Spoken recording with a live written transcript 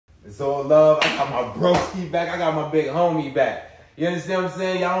It's all love. I got my broski back. I got my big homie back. You understand what I'm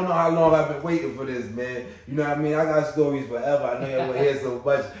saying? Y'all don't know how long I've been waiting for this, man. You know what I mean? I got stories forever. I know y'all will hear so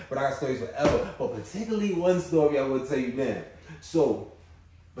much, but I got stories forever. But particularly one story I will tell you then. So,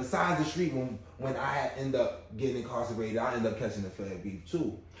 besides the street, when I end up getting incarcerated, I end up catching the Fed beef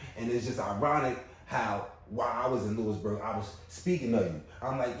too. And it's just ironic how while I was in Lewisburg, I was speaking of you.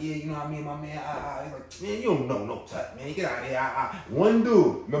 I'm like, yeah, you know what I mean, my man. He's like, man, you don't know no TuT, man. Get out of here. One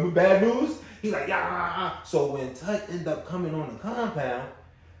dude, remember Bad News? He's like, yeah. So when TuT ended up coming on the compound,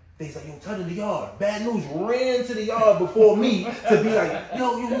 they said, yo, TuT in the yard. Bad News ran to the yard before me to be like,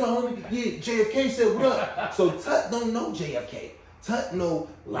 yo, homie, yeah, JFK said what up. So TuT don't know JFK. TuT know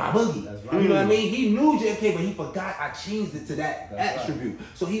La Boogie. That's right. You know what I mean? He knew JFK, but he forgot I changed it to that attribute. Right.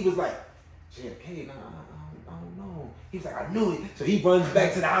 So he was like, JFK, nah, I don't know. He's like, I knew it. So he runs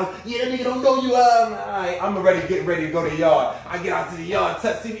back to the house. Yeah, that nigga don't know you. All right, I'm getting ready to go to the yard. I get out to the yard,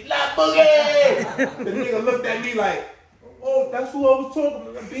 TuT see me, La Boogie! The nigga looked at me like, oh, that's who I was talking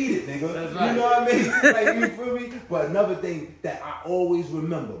about. Beat it, nigga. That's right. You know what I mean? Like, you feel me? But another thing that I always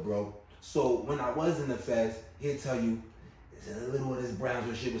remember, bro. So when I was in the feds, he'll tell you, a little of this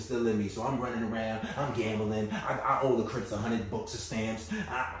Brownsville shit was still in me, so I'm running around, I'm gambling, I owe the Crips 100 books of stamps,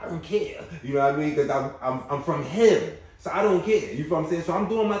 I don't care, you know what I mean, because I'm from here, so I don't care, you feel what I'm saying, so I'm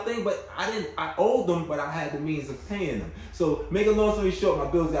doing my thing, but I owed them, but I had the means of paying them, so make a long story short, my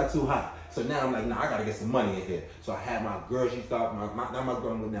bills got too high, so now I'm like, nah, I gotta get some money in here, so I had my girl, she started, not my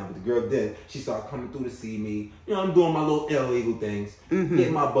girl now, but the girl did, she started coming through to see me, you know, I'm doing my little illegal things,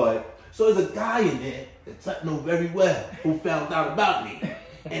 getting my butt. So there's a guy in there that TuT know very well who found out about me.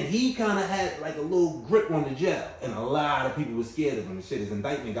 And he kind of had like a little grip on the jail. And a lot of people were scared of him and shit. His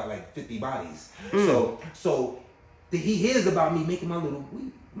indictment got like 50 bodies. So he hears about me making my little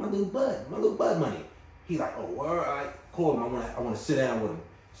bud money. He like, oh, word, I call him. I want to sit down with him.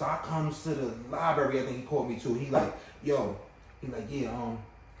 So I come to the library. I think he called me too. He like, yo, he like, yeah,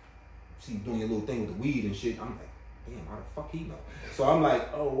 see you doing your little thing with the weed and shit. I'm like, damn, how the fuck he know? So I'm like,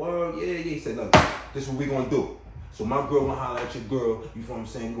 oh, word, yeah. He said, look, this is what we gonna do. So my girl gonna holler at your girl, you feel what I'm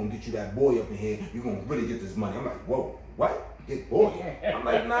saying? We're gonna get you that boy up in here. You gonna really get this money. I'm like, whoa, what? Get boy? I'm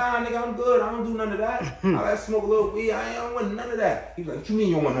like, nah, nigga, I'm good. I don't do none of that. I like smoke a little weed. I don't want none of that. He's like, what you mean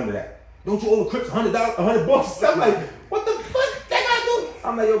you don't want none of that? Don't you owe the Crips $100, $100? I'm like, what the fuck that guy do?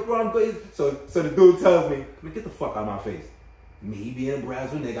 I'm like, yo, bro, I'm good. So the dude tells me, man, get the fuck out of my face. Me being a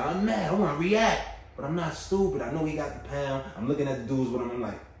Brownsville nigga, I'm mad. I wanna react. But I'm not stupid. I know he got the pound. I'm looking at the dudes with him. I'm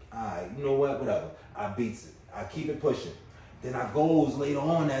like, all right, you know what? Whatever. I beats it. I keep it pushing. Then I goes later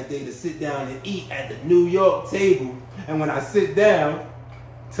on that day to sit down and eat at the New York table. And when I sit down,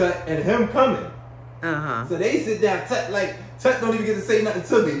 TuT and him coming. So they sit down. TuT don't even get to say nothing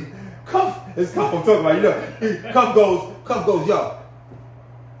to me. It's Cuff I'm talking about. You know, Cuff goes, yo,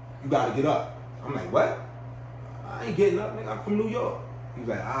 you gotta get up. I'm like, what? I ain't getting up, nigga. I'm from New York. He's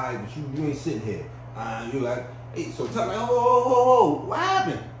like, all right, but you ain't sitting here. You like, hey, so TuT like, oh, what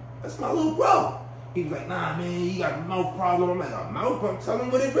happened? That's my little bro. He was like, nah, man, he got a mouth problem. I'm like, a mouth problem? Tell him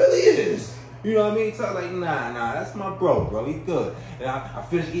what it really is. You know what I mean? TuT like, nah, that's my bro. He good. And I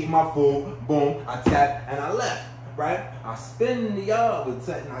finished eating my food, boom, I tapped, and I left, right? I spin in the yard with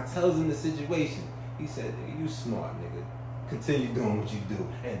TuT, and I tells him the situation. He said, nigga, you smart, nigga. Continue doing what you do,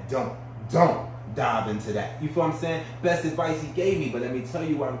 and don't dive into that. You feel what I'm saying? Best advice he gave me, but let me tell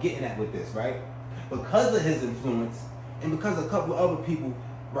you what I'm getting at with this, right? Because of his influence, and because a couple of other people,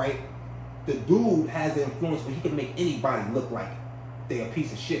 right, the dude has the influence where he can make anybody look like they're a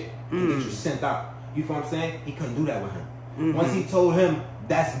piece of shit and get you sent out. You feel what I'm saying? He couldn't do that with him. Once he told him,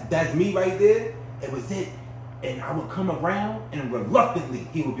 that's me right there, it was it. And I would come around, and reluctantly,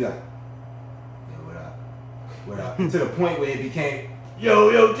 he would be like, yo, what up? To the point where it became,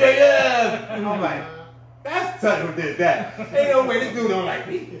 yo, JF! And I'm like, that's TuT who did that. Ain't no way this dude don't like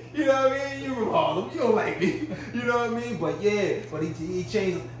me. You know what I mean? You from Harlem, you don't like me. You know what I mean? But yeah, but he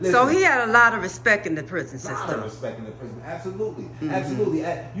changed. Listen, so he had a lot of respect in the prison system. A lot of respect in the prison. Absolutely. Absolutely.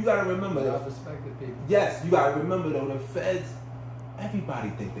 You gotta remember that. Respected people. Yes, you gotta remember though, the feds, everybody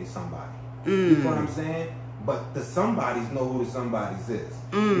think they somebody. You know what I'm saying? But the somebodies know who the somebodies is.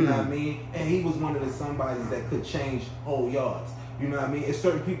 You know what I mean? And he was one of the somebodies that could change whole yards. You know what I mean? It's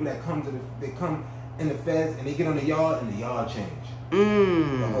certain people that come in the feds and they get on the yard and the yard change.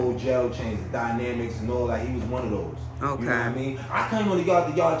 The whole jail changed, the dynamics and all that. He was one of those. Okay. You know what I mean? I came on the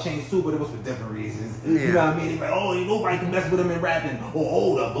yard changed too, but it was for different reasons. Yeah. You know what I mean? They like, oh, ain't nobody can mess with him in rapping. Or,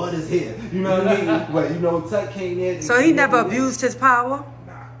 oh, the bud is here. You know what I mean? But, you know, TuT came in. So he never abused his power?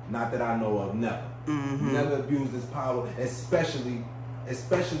 Nah, not that I know of, never. Never abused his power, especially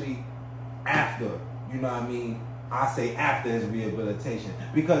after, you know what I mean, I say after his rehabilitation.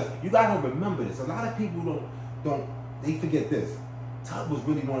 Because you gotta remember this. A lot of people they forget this. TuT was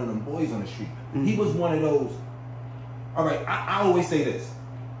really one of them boys on the street. He was one of those. All right, I always say this.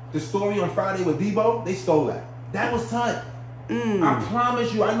 The story on Friday with Debo, they stole that. That was TuT. I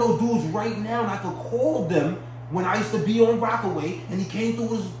promise you, I know dudes right now, and I could call them when I used to be on Rockaway, and he came through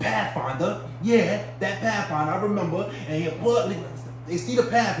with his Pathfinder. Yeah, that Pathfinder, I remember. And he'll pull up, they see the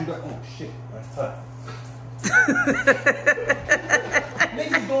path, and be like, oh shit, that's TuT.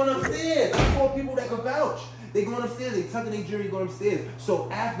 Niggas going upstairs. I call people that can vouch. They going upstairs, they tucking their jury, going upstairs. So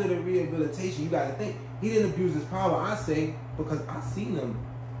after the rehabilitation, you gotta think, he didn't abuse his power, I say, because I seen him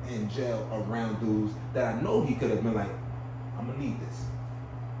in jail around dudes that I know he could have been like, I'm gonna need this.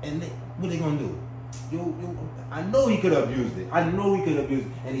 And what they gonna do? I know he could have abused it. I know he could have abused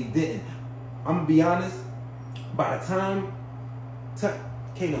it, and he didn't. I'm gonna be honest, by the time TuT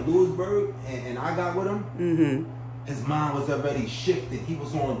came to Lewisburg and I got with him, his mind was already shifted. He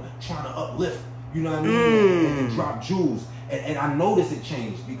was on trying to uplift, you know what I mean? And drop jewels. And I noticed it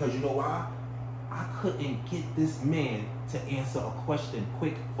changed because you know why? I couldn't get this man to answer a question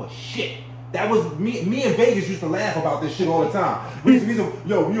quick for shit. That was me. Me and Vegas used to laugh about this shit all the time. Me and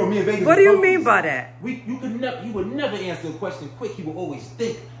Vegas. What do you mean by that? He would never answer a question quick. He would always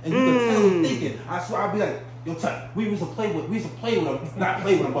think, and you could tell him thinking. I swear, I'd be like, yo, TuT, we used to play with him, not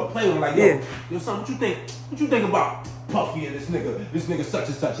play with him, but play with him. Like, yo, son, what you think? What you think about Puffy and this nigga such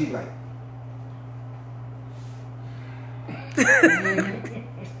and such? He'd be like,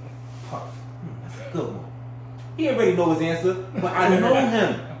 Puff, that's a good one. He already know his answer, but I know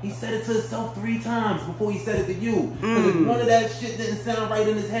him. He said it to himself 3 times before he said it to you. Because if one of that shit didn't sound right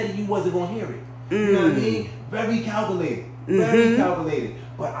in his head, you wasn't going to hear it. You know what I mean? Very calculated. Very calculated.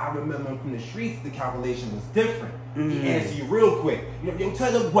 But I remember from the streets, the calculation was different. He answered you real quick. Yo,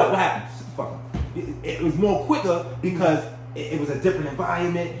 tell him what happened. Fuck him. It was more quicker because it was a different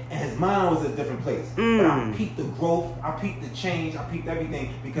environment and his mind was a different place. But I peeped the growth, I peeped the change, I peeped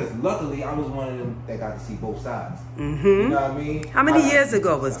everything because luckily I was one of them that got to see both sides. You know what I mean? How many years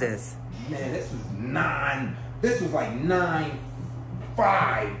ago was this? Man, this was like 9,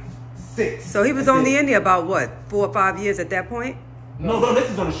 5, 6. So he was only in there about what, 4 or 5 years at that point? No, this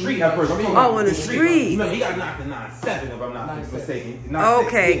is on the street at first. On the street. Remember, he got knocked in 9-7 if I'm not mistaken.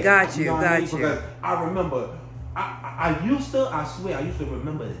 Okay, got you, Because I remember, I swear, I used to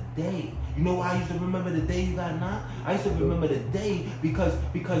remember the day. You know why I used to remember the day you got knocked? I used to remember the day because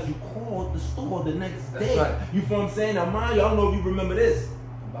you called the store the next day. Right. You feel what I'm saying? Now, mind you, I don't know if you remember this.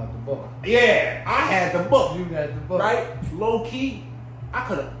 About the book. Yeah, I had the book. You had the book. Right? Low key,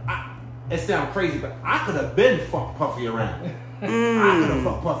 it sounds crazy, but I could have been fucked Puffy around. I could have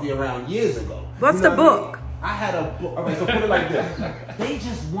fucked Puffy around years ago. What's the book? I had a book. Okay, so put it like this. They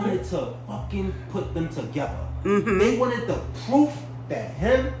just wanted to fucking put them together. They wanted the proof that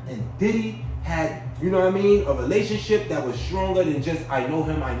him and Diddy had, you know what I mean, a relationship that was stronger than just I know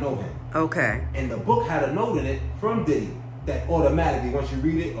him. Okay. And the book had a note in it from Diddy that automatically, once you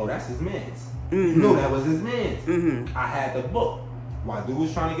read it, oh, that's his man's. You know that was his man's. I had the book. While dude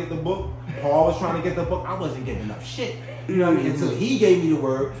was trying to get the book, Paul was trying to get the book, I wasn't giving up shit. You know what I mean? Until he gave me the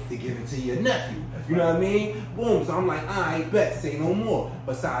word to give it to your nephew. You know what I mean? Boom. So I'm like, I bet, say no more.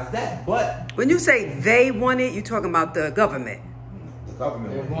 Besides that, but when you say they wanted, you talking about the government? The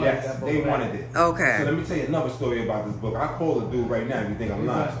government wanted it. Yes, they wanted it. Okay. So let me tell you another story about this book. I call a dude right now if you think I'm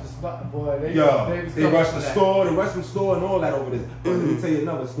lying. They rushed the store and all that over this. But let me tell you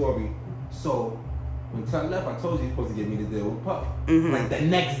another story. So when TuT left, I told you he was supposed to get me to deal with Puff. Like the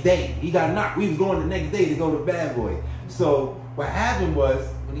next day, he got knocked. We was going the next day to go to Bad Boy. So what happened was,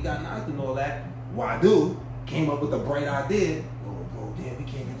 when he got knocked and all that, Wadu came up with a bright idea. Oh, bro, damn, we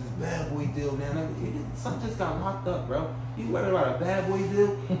can't get this Bad Boy deal, man. Son just got locked up, bro. You worried about a Bad Boy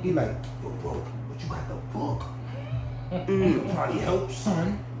deal? He like, yo, bro, but you got the book. You could probably help,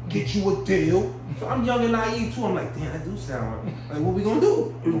 son. Get you a deal. So I'm young and naive too. I'm like, damn, that do sound right. Like, what we gonna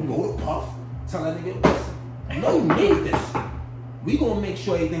do? We gonna go to Puff. Tell that nigga, listen, I know you need this. We gonna make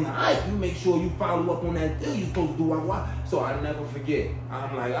sure everything alright. You make sure you follow up on that deal you supposed to do. So I never forget.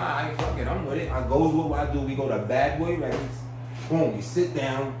 I'm like, alright, fuck it, I'm with it. I goes with what I do. We go to Bad Boy, right? Boom, we sit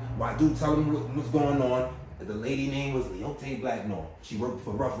down. Wadu tell him what's going on. The lady name was Leote Blacknor. She worked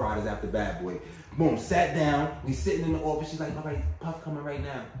for Rough Riders after Bad Boy. Boom, sat down. We sitting in the office. She's like, all right, Puff coming right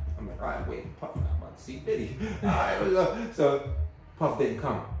now. I'm like, all right, wait, Puff, I'm about to see Diddy. All right, so Puff didn't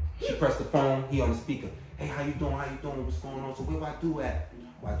come. She pressed the phone, he on the speaker. Hey, how you doing? What's going on? So where Wadu at?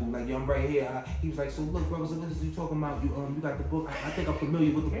 Wadu like, yo, I'm right here. He was like, so look, bro, so what is you talking about? You got the book. I think I'm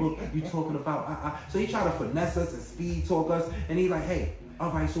familiar with the book you talking about. So he tried to finesse us and speed talk us. And he like, hey, all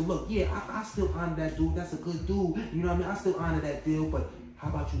right, so look, yeah, I still honor that dude. That's a good dude. You know what I mean? I still honor that deal, but how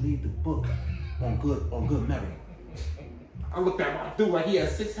about you leave the book on good merit? I looked at my dude like he had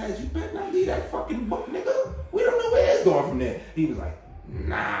 6 heads. You better not leave that fucking book, nigga. We don't know where it's going from there. He was like,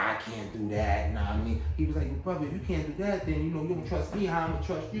 nah, I can't do that. Nah, I mean, he was like, well, brother, if you can't do that, then, you know, you don't trust me, how I'm gonna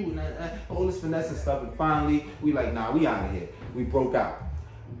trust you, and all this finesse and stuff. And finally, we like, nah, we out of here. We broke out.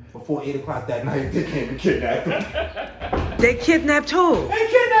 Before 8 o'clock that night, they came and kidnapped him. They kidnapped who? They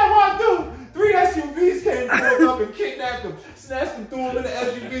kidnapped my dude. 3 SUVs came, pulled up and kidnapped him, snatched him, threw him in the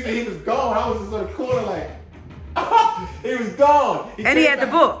SUVs, and he was gone. I was just on the corner like, he was gone. And he had the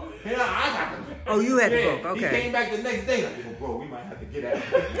book. Yeah, I got the book. Oh, you had the book, okay. He came back the next day like, well, bro, we might have to get at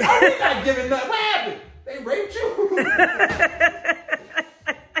him. I'm not giving nothing. What happened? They raped you?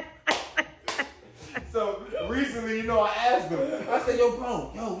 So recently, you know, I asked him. I said, yo,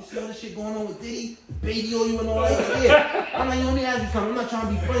 bro, you see all this shit going on with Diddy? Baby oil you and all that? Yeah. I'm like, let me ask you something. I'm not trying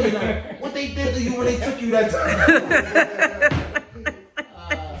to be funny. Like, what they did to you when they took you that time?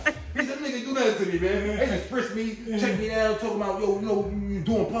 He said, nigga, do nothing to me, man. They just frisked me, checked me down, talking about, yo, you know, you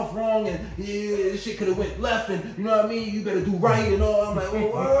doing Puff wrong, and yeah, this shit could have went left, and you know what I mean? You better do right and all. I'm like, oh,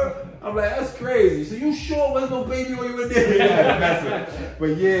 what? I'm like, that's crazy. So you sure wasn't no baby oil you in there?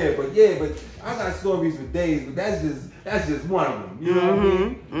 Yeah, but I got stories for days, but that's just one of them. You know what I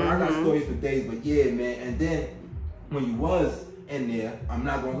mean? But I got stories for days, but yeah, man. And then when you was in there, I'm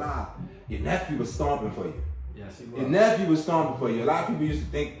not gonna lie, your nephew was stomping for you. Yes, he was. Your nephew was stomping for you. A lot of people used to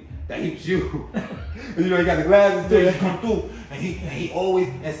think that he was you. You know, he got the glasses till he come through, and he always,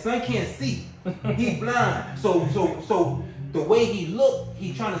 and son can't see. He blind. So the way he looked,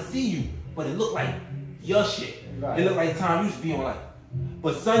 he trying to see you, but it looked like your shit. Right. It looked like Tom used to be on like,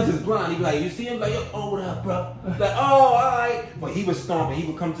 but son just blind. He be like, you see him like, yo, oh, what up, bro? Like, oh, all right. But he was stomping. He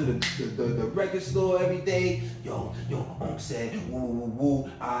would come to the record store every day. Yo, Unc said, woo, woo, woo.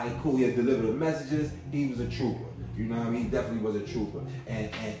 All right, cool. He had delivered the messages. He was a trooper. You know what I mean? He definitely was a trooper.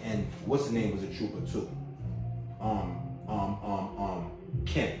 And what's the name was a trooper too?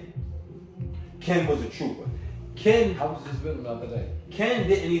 Ken. Ken was a trooper. Ken. I was just with him the other day. Ken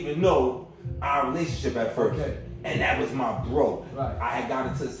didn't even know our relationship at first. Okay. And that was my bro. Right. I had got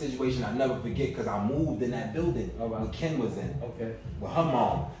into a situation I never forget because I moved in that building right. when Ken was in. Okay. With her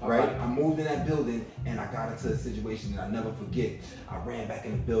mom, right? Right? I moved in that building and I got into a situation that I never forget. I ran back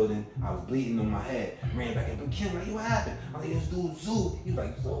in the building. I was bleeding on my head. Ran back in, but Ken, like, what happened? I like, this dude Zoo. He was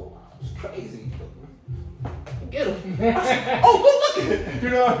like, Zoo, it's crazy. Get him. I said, oh, good looking. You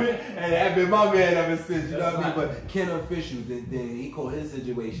know what I mean? And I've been my man ever since, you know what I mean? But Ken official, then he called his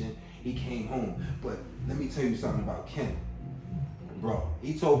situation. He came home. But let me tell you something about Ken. Bro,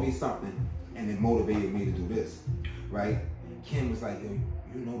 he told me something and it motivated me to do this, right? Ken was like, yo,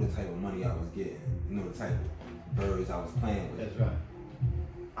 you know the type of money I was getting. You know the type of birds I was playing with. That's right.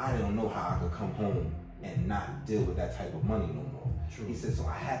 I don't know how I could come home and not deal with that type of money no more. True. He said, so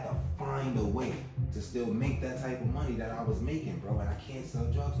I had to find a way to still make that type of money that I was making, bro, and I can't sell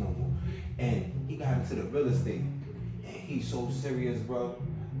drugs no more. And he got into the real estate, and he's so serious, bro.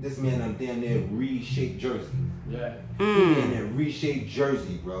 This man done damn near reshaped Jersey. Yeah. He damn near reshaped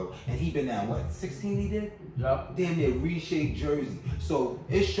Jersey, bro. And he been down, what, 16 he did? Yep. Damn near reshaped Jersey. So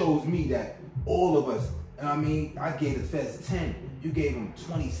it shows me that all of us, I mean, I gave the feds 10. You gave him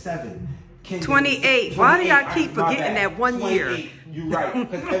 27. 28. Why do y'all keep forgetting that 1 year? You're right,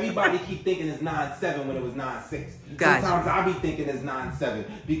 because everybody keep thinking it's 9-7 when it was 9-6. Gotcha. Sometimes I be thinking it's 9-7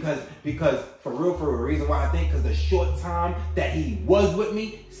 because for real, reason why I think, because the short time that he was with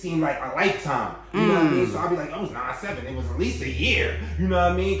me seemed like a lifetime. You know what I mean? So I be like, oh, it was 9-7. It was at least a year. You know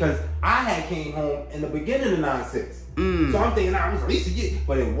what I mean? Because I had came home in the beginning of 9-6. So I'm thinking, nah, it was at least a year,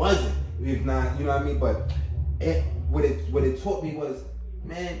 but it wasn't. If not, you know what I mean? But what it taught me was,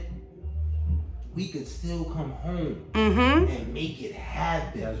 man, we could still come home and make it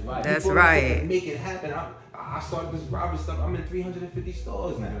happen. That's right. That's right. Make it happen. I started this robbery stuff. I'm in 350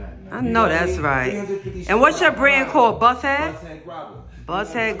 stores now. I know that's right. And what's your brand called? Bushead? Bushead Guava.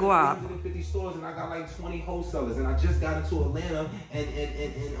 Bushead Guava. 350 stores, and I got like 20 wholesalers. And I just got into Atlanta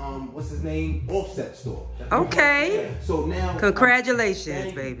and what's his name? Offset store. Okay. So now,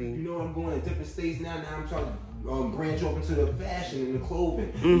 Congratulations, baby. You know, I'm going to different states now. Now I'm trying to branch off into the fashion and the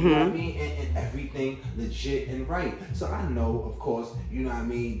clothing, you know what I mean, and everything legit and right. So I know, of course, you know what I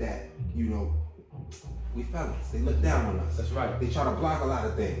mean, that, you know, we fellas. They look down on us. That's right. They try to block a lot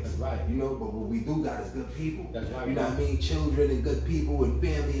of things. That's right. You know, but what we do got is good people. That's right. You know what I mean? Children and good people and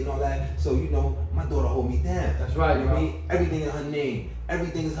family and all that. So, you know, my daughter hold me down. That's right. You know what I mean? Everything in her name.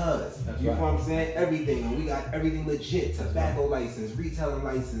 Everything is hers. That's you right. know what I'm saying? Everything. And we got everything legit. Tobacco license, retailing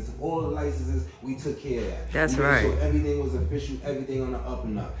license, all the licenses, we took care of that. That's we made right. sure everything was official, everything on the up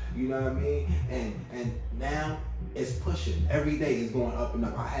and up. You know what I mean? And now it's pushing. Every day it's going up and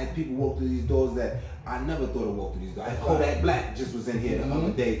up. I had people walk through these doors that I never thought to walk through these doors. Kodak Black just was in here the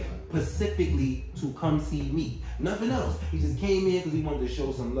other day, specifically to come see me. Nothing else. He just came in because he wanted to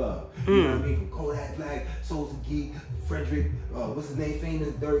show some love. You know what I mean? From Kodak Black, Soul's Geek, Frederick, what's his name,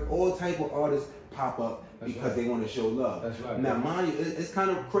 Famous Dirk, all type of artists pop up because they want to show love. That's right. Now, mind you, it's kind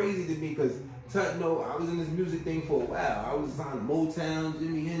of crazy to me because TuT, no, I was in this music thing for a while. I was signed to Motown,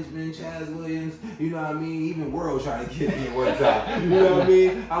 Jimmy Hinchman, Chaz Williams, you know what I mean? Even World tried to get me at one time. You know what I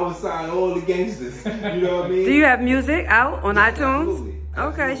mean? I was signed to all the gangsters. You know what I mean? Do you have music out on iTunes? Absolutely.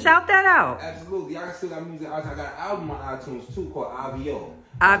 Okay, shout that out. Absolutely. I still got music out. I got an album on iTunes too called IVO.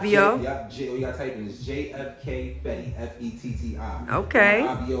 IVO? Yep, you gotta type in this JFK Fetti, F-E-T-T-I. Okay.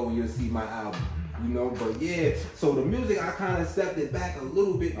 IVO and you'll see my album. You know, but yeah, so the music I kind of stepped it back a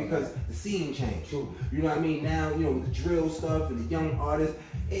little bit because the scene changed. You know what I mean? Now, you know, with the drill stuff and the young artists,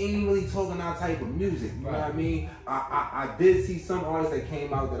 ain't really talking our type of music. You know what I mean? I did see some artists that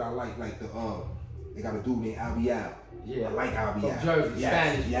came out that I like the they got a dude named Albial. Yeah. I like Albial. From Jersey,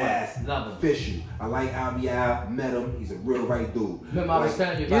 Spanish. Yes. Love him. Official. I like Albial. Met him. He's a real right dude. Remember, I was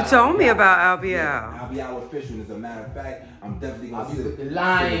telling you You about told me about Albial. Yeah, Albial official. As a matter of fact, I'm definitely gonna I'll be sit with the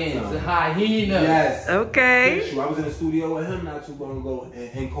lions, the hyenas. Yes. Okay. Official. I was in the studio with him not too long ago,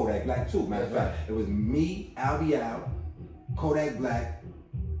 and Kodak Black too. Matter of fact, it was me, Albial, Kodak Black.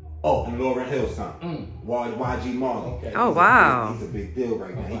 Oh, and Lauryn Hill's son, YG Marley. Okay. Oh, wow. He's a big deal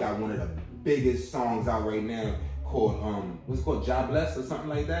right now. He got one of the biggest songs out right now called what's it called, Job Bless or something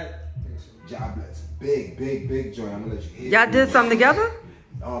like that. Job Bless, big joint. I'm gonna let you hear. Y'all did something together?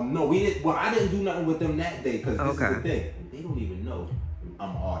 No, we didn't. Well, I didn't do nothing with them that day because this is the thing. They don't even know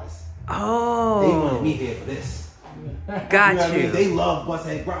I'm an artist. Oh. They wanted me here for this. Got You know what I mean? you. They love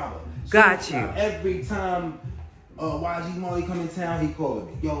Busthead Grabber. Got you. Every time YG Marley come in town, he called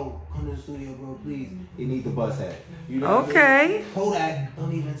me. Yo, come to the studio, bro, please. He need the Busthead. You know what I mean? Kodak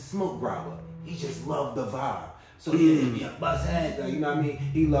don't even smoke Grabber. He just loved the vibe. So he hit me a Busthead. You know what I mean?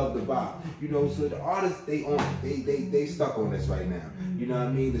 He loved the vibe. You know, so the artists, they own it. They stuck on this right now. You know what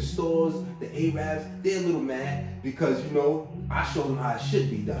I mean? The stores, the Arabs, they're a little mad because, you know, I showed them how it should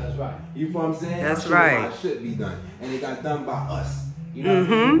be done. That's right. You know what I'm saying? That's I showed them right. how it should be done. And it got done by us. You know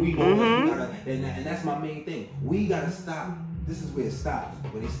what I mean? We know us. We gotta, and that's my main thing. We gotta stop. This is where it stops.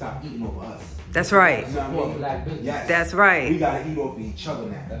 Where they stop eating over us. That's right. You know what I mean? Black business. Yes. That's right. We gotta eat off of each other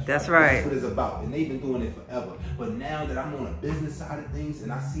now. That's right. That's what it's about. And they've been doing it forever. But now that I'm on a business side of things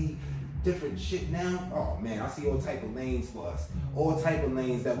and I see different shit now, oh man, I see all type of lanes for us. All type of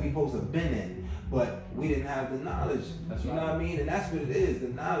lanes that we supposed to have been in. But we didn't have the knowledge. That's you right. know what I mean? And that's what it is. The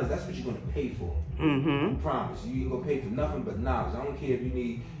knowledge, that's what you're gonna pay for. I promise. You ain't gonna pay for nothing but knowledge. I don't care if you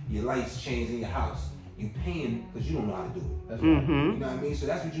need your lights changed in your house. You paying because you don't know how to do it. That's right. You know what I mean? So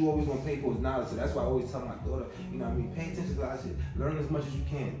that's what you always gonna pay for is knowledge. So that's why I always tell my daughter, you know what I mean, pay attention to that shit. Learn as much as you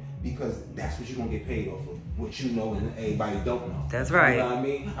can because that's what you're gonna get paid off of. What you know and everybody don't know. That's right. You know what I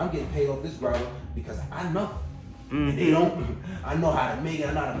mean? I'm getting paid off this grabber because I know. And they don't. I know how to make it,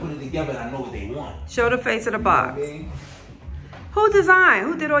 I know how to put it together, and I know what they want. Show the face of the You know box. what I mean? Who designed?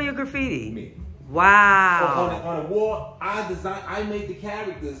 Who did all your graffiti? Me. Wow. On the wall, I made the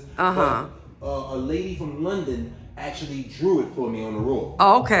characters. Uh-huh. But, a lady from London actually drew it for me on the wall.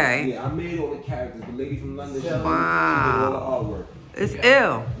 Okay. Yeah, I made all the characters. The lady from London, she did Wow. all the artwork. It's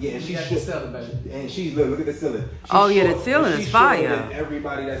ill. Yeah, and she got the ceiling, baby. and she's look at the ceiling. Oh, yeah, the showed- ceiling she's is fire. showing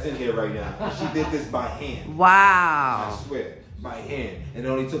everybody that's in here right now. And she did this by hand. Wow. I swear, by hand, and it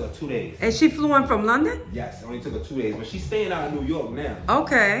only took her 2 days. And she flew in from London? Yes, it only took her 2 days, but she's staying out in New York now.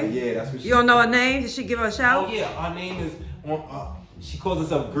 Okay. But yeah, that's what she. You don't know her name? Did she give her a shout? Oh yeah, her name is. She calls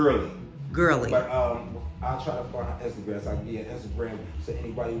herself Girly. Girly. But I'll try to find her Instagram. So I can get her Instagram. So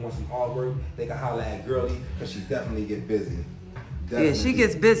anybody who wants some artwork, they can holler at Girly because she definitely get busy. Yeah, she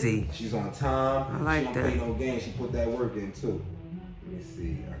gets busy. She's on time. I like she don't that. play no games. She put that work in too. Let me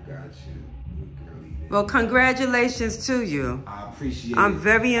see. I got you, Girly. Well, congratulations to you. I appreciate it. I'm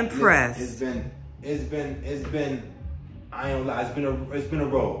very impressed. It's been. I ain't gonna lie. It's been a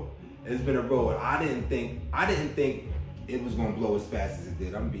road. It's been a road. I didn't think it was gonna blow as fast as it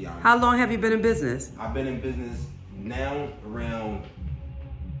did. I'm gonna be honest. How long have you been in business? I've been in business now around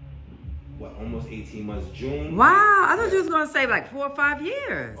almost 18 months. June. Wow, I thought you was gonna say like 4 or 5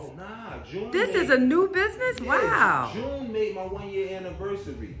 years. Oh nah, June. This is a new business? Yeah, wow. June made my 1 year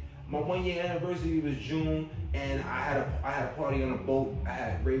anniversary. My 1 year anniversary was June, and I had a party on a boat. I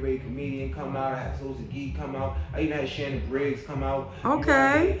had Ray Comedian come out. I had Sosa Geek come out. I even had Shannon Briggs come out.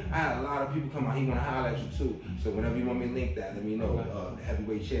 Okay. I had a lot of people come out. He want to holler at you too. So whenever you want me to link that, let me know. The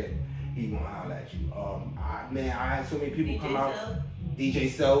heavyweight champ, he want to holler at you. I had so many people come out. DJ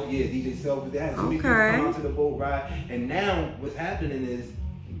Self, yeah, DJ Self. They had so many people come out to the boat ride. And now what's happening is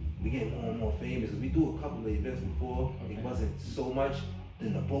we getting more and more famous. We do a couple of events before. It wasn't so much.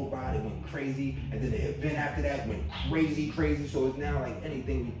 Then the boat ride, it went crazy, and then the event after that went crazy. So it's now like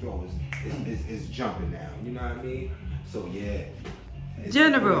anything we throw is jumping now. You know what I mean? So yeah.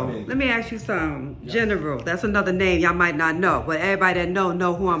 General, let me ask you something. Yeah. General, that's another name y'all might not know, but everybody that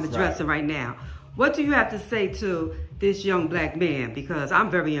know who I'm addressing right now. What do you have to say to this young black man? Because I'm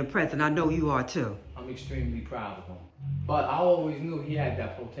very impressed, and I know you are too. I'm extremely proud of him. But I always knew he had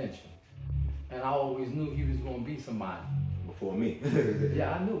that potential, and I always knew he was going to be somebody. Before me.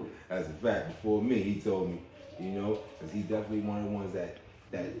 Yeah, I knew it. That's a fact. Before me, he told me, you know, because he's definitely one of the ones that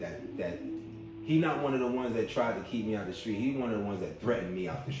he not one of the ones that tried to keep me out the street. He one of the ones that threatened me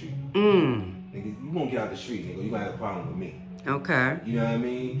out the street. Nigga, you won't get out the street, nigga. You gonna have a problem with me. Okay. You know what I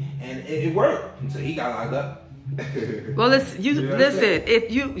mean? And it worked until he got locked up. Well, listen.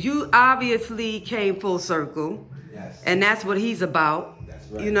 If you obviously came full circle, yes, and that's what he's about.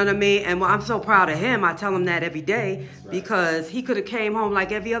 Right. You know what I mean? And I'm so proud of him. I tell him that every day because he could have came home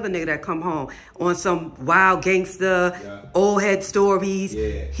like every other nigga that come home on some wild gangster, old head stories.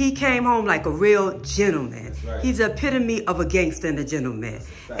 Yeah. He came home like a real gentleman. Right. He's the epitome of a gangster and a gentleman.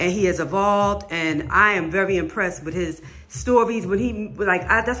 And he has evolved, and I am very impressed with his stories. When he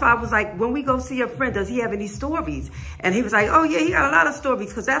that's why I was like, when we go see a friend, does he have any stories? And he was like, oh yeah, he got a lot of stories,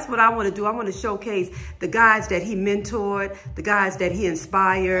 because that's what I want to do. I want to showcase the guys that he mentored, the guys that he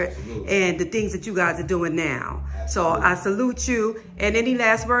inspired, and the things that you guys are doing now. So I salute you. And any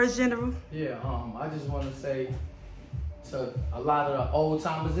last words, General? Yeah, I just want to say to a lot of the old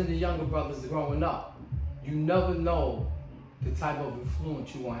timers and the younger brothers growing up, you never know the type of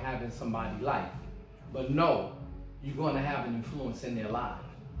influence you want to have in somebody's life, but no, you're going to have an influence in their life.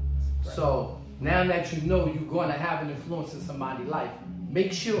 Right. So now that you know you're going to have an influence in somebody's life,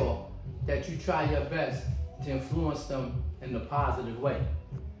 make sure that you try your best to influence them in a positive way.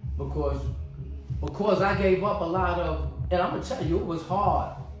 Because I gave up a lot of, and I'm going to tell you, it was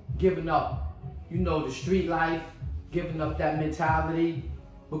hard giving up, you know, the street life, giving up that mentality,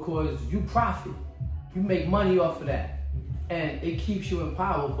 because you profit. You make money off of that. And it keeps you in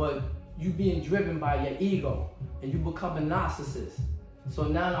power, but you being driven by your ego, and you become a narcissist. So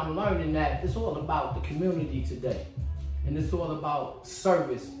now I'm learning that it's all about the community today. And it's all about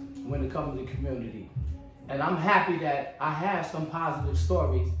service when it comes to community. And I'm happy that I have some positive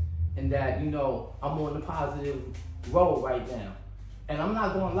stories, and that, you know, I'm on the positive road right now. And I'm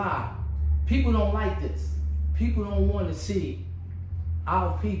not gonna lie, people don't like this. People don't want to see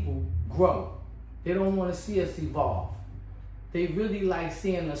our people grow. They don't want to see us evolve. They really like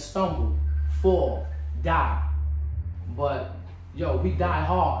seeing us stumble, fall, die. But, yo, we die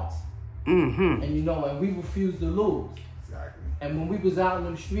hard. And, you know, and we refuse to lose. Exactly. And when we was out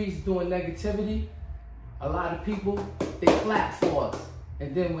in the streets doing negativity, a lot of people, they clap for us.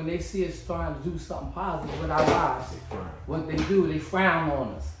 And then when they see us trying to do something positive with our lives, what they do, they frown on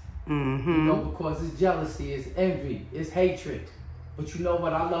us. You know, because it's jealousy, it's envy, it's hatred. But you know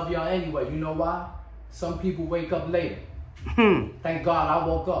what? I love y'all anyway. You know why? Some people wake up later. Thank God I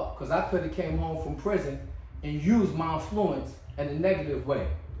woke up, because I could have came home from prison and used my influence in a negative way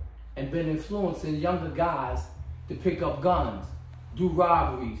and been influencing younger guys to pick up guns, do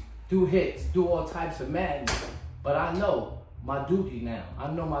robberies, do hits, do all types of madness. But I know my duty now.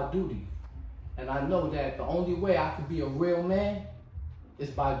 I know my duty. And I know that the only way I can be a real man is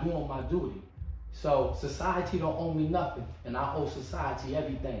by doing my duty. So society don't owe me nothing, and I owe society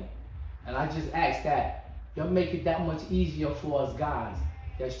everything. And I just ask that y'all make it that much easier for us guys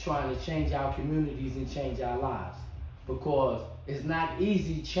that's trying to change our communities and change our lives. Because it's not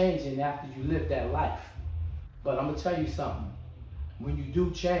easy changing after you live that life. But I'm gonna tell you something. When you do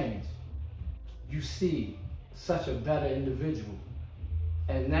change, you see such a better individual.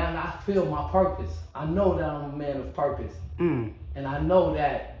 And now I feel my purpose. I know that I'm a man of purpose. And I know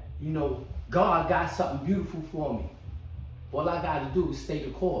that, you know, God got something beautiful for me. All I got to do is stay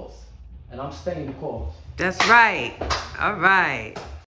the course. And I'm staying the course. That's right. All right.